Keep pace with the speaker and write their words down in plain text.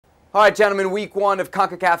All right, gentlemen, week one of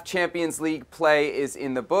CONCACAF Champions League play is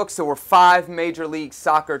in the books. There were 5 Major League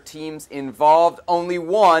Soccer teams involved. Only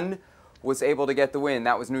one was able to get the win.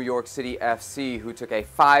 That was New York City FC, who took a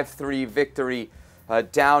 5-3 victory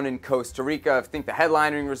down in Costa Rica. I think the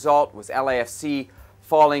headlining result was LAFC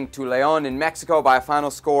falling to León in Mexico by a final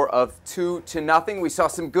score of 2-0. We saw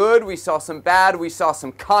some good, we saw some bad, we saw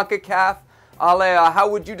some CONCACAF. Ale, how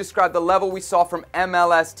would you describe the level we saw from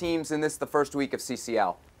MLS teams in the first week of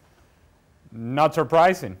CCL? Not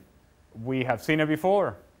surprising. We have seen it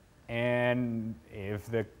before. And if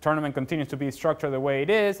the tournament continues to be structured the way it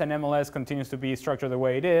is, and MLS continues to be structured the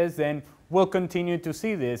way it is, then we'll continue to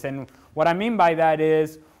see this. And what I mean by that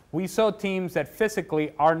is we saw teams that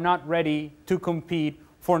physically are not ready to compete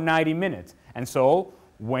for 90 minutes. And so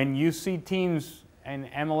when you see teams and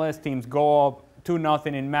MLS teams go up 2-0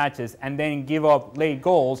 in matches and then give up late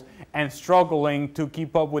goals and struggling to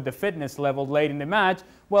keep up with the fitness level late in the match,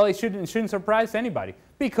 well, it shouldn't surprise anybody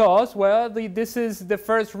because, well, this is the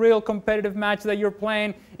first real competitive match that you're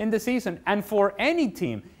playing in the season. And for any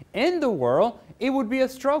team in the world, it would be a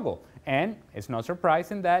struggle. And it's not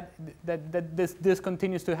surprising that this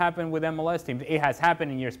continues to happen with MLS teams. It has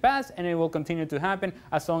happened in years past, and it will continue to happen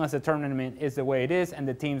as long as the tournament is the way it is and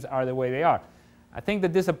the teams are the way they are. I think the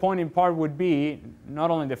disappointing part would be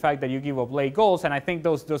not only the fact that you give up late goals, and I think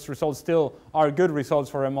those results still are good results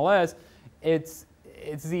for MLS, it's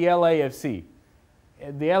the LAFC.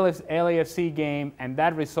 The LAFC game and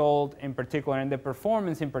that result in particular and the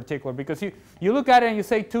performance in particular, because you look at it and you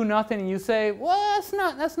say 2-0 and you say, well,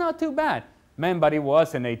 that's not too bad. Man, but it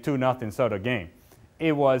wasn't a 2-0 sort of game.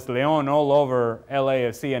 It was León all over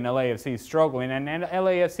LAFC and LAFC struggling, and an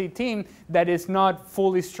LAFC team that is not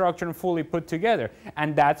fully structured and fully put together.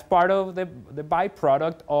 And that's part of the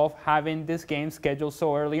byproduct of having this game scheduled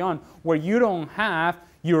so early on, where you don't have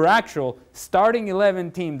your actual starting 11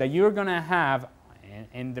 team that you're going to have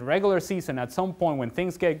in the regular season at some point when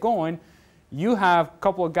things get going. You have a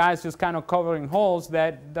couple of guys just kind of covering holes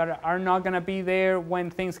that are not going to be there when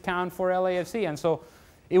things count for LAFC. And so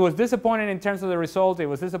it was disappointing in terms of the result, it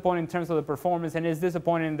was disappointing in terms of the performance, and it's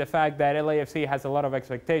disappointing in the fact that LAFC has a lot of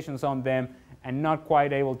expectations on them and not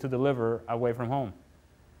quite able to deliver away from home.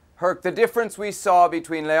 Herc, the difference we saw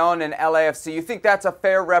between León and LAFC, you think that's a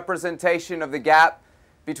fair representation of the gap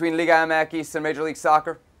between Liga MX and Major League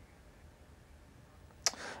Soccer?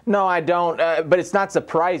 No, I don't, but it's not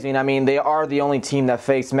surprising. I mean, they are the only team that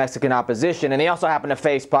faced Mexican opposition, and they also happen to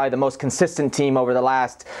face probably the most consistent team over the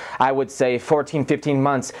last, I would say, 14, 15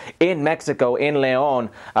 months in Mexico, in León.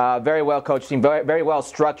 Very well coached team, very well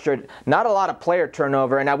structured, not a lot of player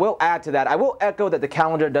turnover, and I will add to that, I will echo that the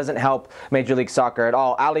calendar doesn't help Major League Soccer at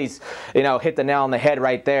all. Ali's, hit the nail on the head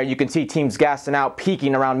right there. You can see teams gassing out,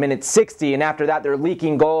 peaking around minute 60, and after that they're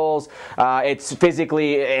leaking goals. It's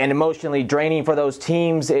physically and emotionally draining for those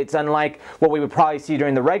teams. It's unlike what we would probably see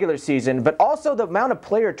during the regular season, but also the amount of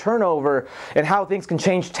player turnover and how things can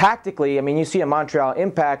change tactically. I mean, you see a Montreal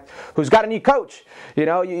Impact who's got a new coach.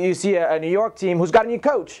 You see a New York team who's got a new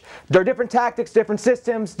coach. There are different tactics, different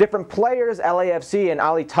systems, different players. LAFC, and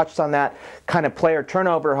Ali touched on that kind of player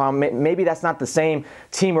turnover. Maybe that's not the same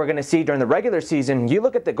team we're going to see during the regular season. You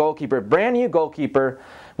look at the goalkeeper, brand new goalkeeper,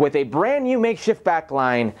 with a brand new makeshift back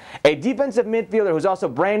line, a defensive midfielder who's also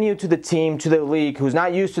brand new to the team, to the league, who's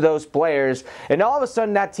not used to those players, and all of a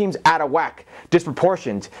sudden that team's out of whack,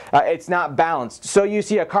 disproportioned. It's not balanced. So you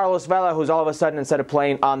see a Carlos Vela who's all of a sudden, instead of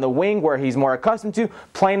playing on the wing where he's more accustomed to,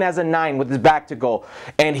 playing as a 9 with his back to goal.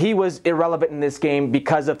 And he was irrelevant in this game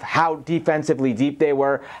because of how defensively deep they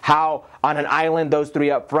were, how on an island those 3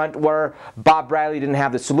 up front were. Bob Bradley didn't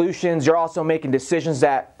have the solutions. You're also making decisions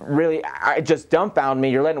that really just dumbfound me.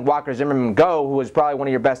 You're letting Walker Zimmerman go, who was probably one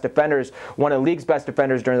of your best defenders, one of the league's best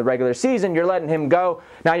defenders during the regular season. You're letting him go.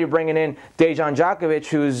 Now you're bringing in Dejan Djokovic,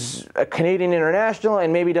 who's a Canadian international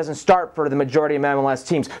and maybe doesn't start for the majority of MLS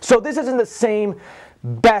teams. So this isn't the same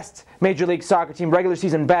best Major League Soccer team, regular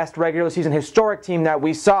season best, regular season historic team that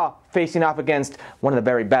we saw facing off against one of the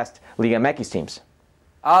very best Liga MX teams.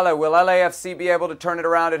 Ale, will LAFC be able to turn it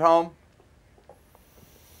around at home?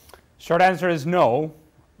 Short answer is no,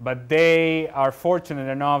 but they are fortunate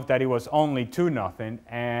enough that it was only 2-0,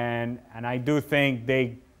 and I do think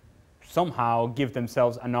they somehow give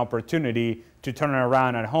themselves an opportunity to turn it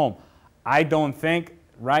around at home. I don't think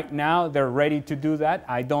right now they're ready to do that.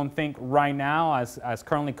 I don't think right now, as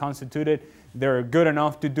currently constituted, they're good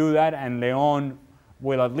enough to do that, and León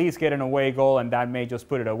will at least get an away goal, and that may just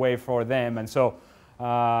put it away for them. And so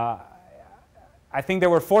I think they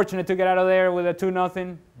were fortunate to get out of there with a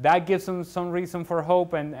 2-0. That gives them some reason for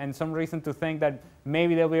hope and some reason to think that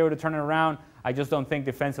maybe they'll be able to turn it around. I just don't think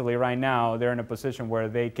defensively right now they're in a position where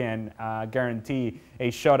they can guarantee a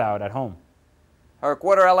shutout at home. Herc,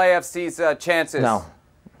 what are LAFC's chances? No.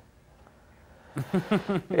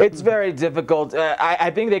 It's very difficult.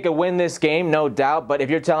 I think they could win this game, no doubt, but if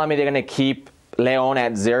you're telling me they're going to keep León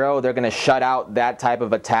at 0, they're going to shut out that type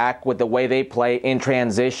of attack with the way they play in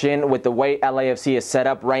transition, with the way LAFC is set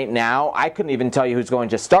up right now. I couldn't even tell you who's going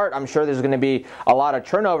to start. I'm sure there's going to be a lot of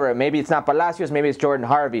turnover. Maybe it's not Palacios, maybe it's Jordan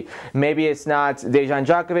Harvey, maybe it's not Dejan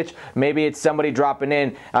Djokovic, maybe it's somebody dropping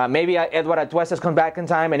in. Maybe Edward Atuestas comes back in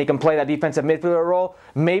time and he can play that defensive midfielder role.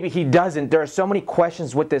 Maybe he doesn't. There are so many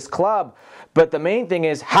questions with this club. But the main thing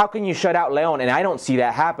is, how can you shut out León? And I don't see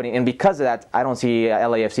that happening. And because of that, I don't see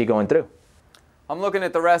LAFC going through. I'm looking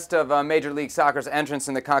at the rest of Major League Soccer's entrance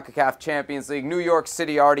in the CONCACAF Champions League. New York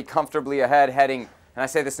City already comfortably ahead, heading, and I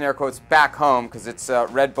say this in air quotes, back home because it's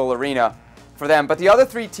Red Bull Arena for them. But the other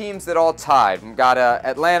three teams that all tied, we've got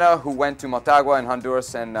Atlanta, who went to Motagua in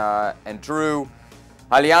Honduras and drew.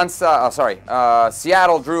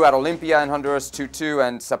 Seattle drew at Olimpia in Honduras 2-2,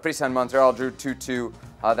 and Saprissa in Montreal drew 2-2.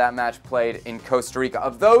 That match played in Costa Rica.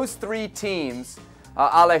 Of those three teams,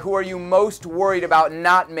 Ale, who are you most worried about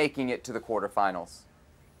not making it to the quarterfinals?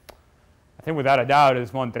 I think without a doubt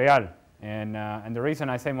it's Montreal. And the reason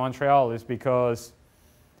I say Montreal is because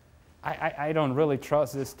I don't really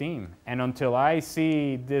trust this team. And until I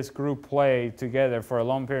see this group play together for a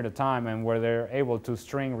long period of time and where they're able to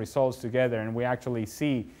string results together and we actually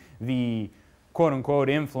see the quote-unquote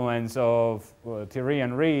influence of Thierry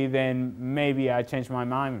Henry, then maybe I change my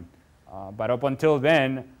mind. But up until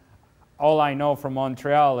then, all I know from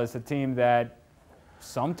Montreal is a team that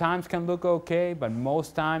sometimes can look okay, but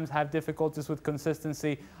most times have difficulties with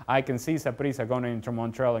consistency. I can see Saprissa going into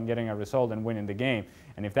Montreal and getting a result and winning the game.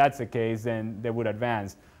 And if that's the case, then they would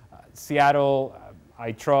advance. Seattle,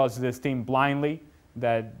 I trust this team blindly,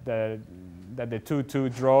 that the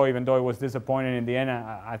 2-2 draw, even though it was disappointing in the end,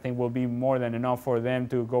 I think will be more than enough for them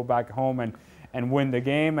to go back home and win the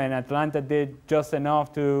game. And Atlanta did just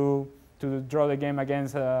enough to draw the game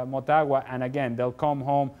against Motagua, and again, they'll come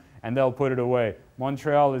home and they'll put it away.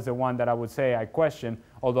 Montreal is the one that I would say I question,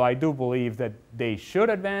 although I do believe that they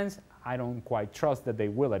should advance. I don't quite trust that they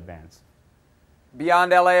will advance.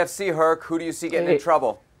 Beyond LAFC, Herc, who do you see getting in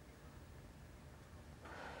trouble?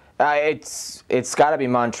 It's got to be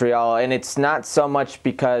Montreal, and it's not so much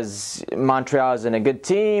because Montreal isn't a good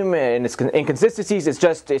team and its inconsistencies.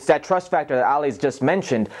 It's that trust factor that Ali's just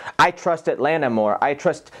mentioned. I trust Atlanta more. I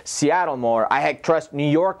trust Seattle more. I trust New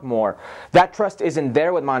York more. That trust isn't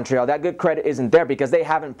there with Montreal. That good credit isn't there because they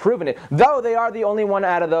haven't proven it, though they are the only one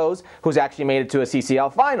out of those who's actually made it to a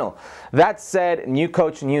CCL final. That said, new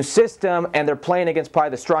coach, new system, and they're playing against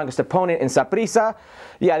probably the strongest opponent in Saprissa.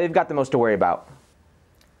 Yeah, they've got the most to worry about.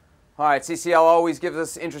 All right, CCL always gives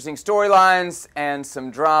us interesting storylines and some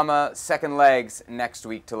drama. Second legs next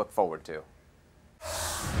week to look forward to.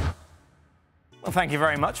 Well, thank you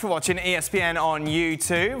very much for watching ESPN on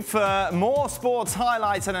YouTube. For more sports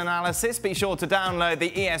highlights and analysis, be sure to download the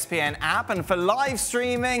ESPN app. And for live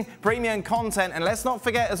streaming, premium content, and let's not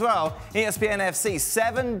forget as well, ESPN FC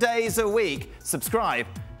 7 days a week. Subscribe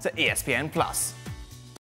to ESPN+.